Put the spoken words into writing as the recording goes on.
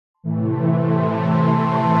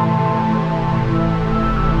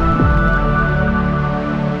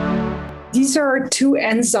these are two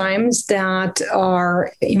enzymes that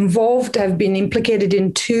are involved, have been implicated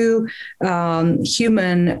in two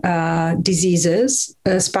human diseases.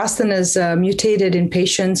 Spastin is mutated in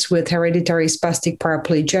patients with hereditary spastic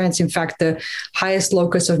paraplegia. It's in fact the highest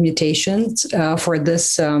locus of mutations for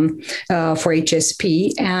this for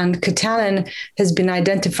HSP. And katanin has been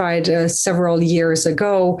identified several years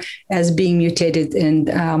ago as being mutated in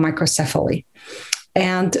microcephaly.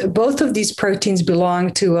 And both of these proteins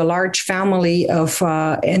belong to a large family of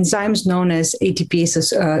enzymes known as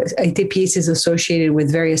ATPases associated with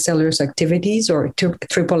various cellular activities, or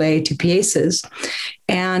AAA ATPases.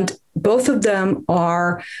 And both of them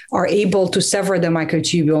are able to sever the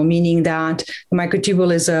microtubule, meaning that the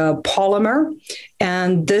microtubule is a polymer,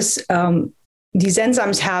 and these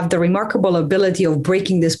enzymes have the remarkable ability of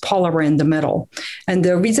breaking this polymer in the middle. And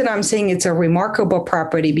the reason I'm saying it's a remarkable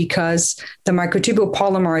property because the microtubule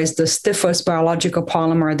polymer is the stiffest biological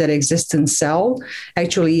polymer that exists in cell.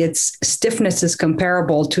 Actually, its stiffness is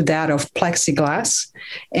comparable to that of plexiglass.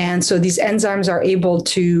 And so these enzymes are able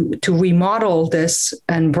to remodel this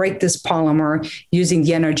and break this polymer using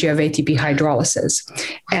the energy of ATP hydrolysis.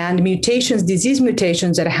 And disease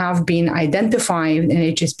mutations that have been identified in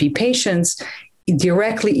HSP patients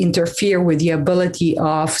directly interfere with the ability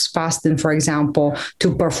of spastin, for example,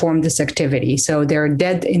 to perform this activity. So they're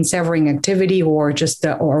dead in severing activity or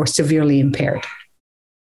severely impaired.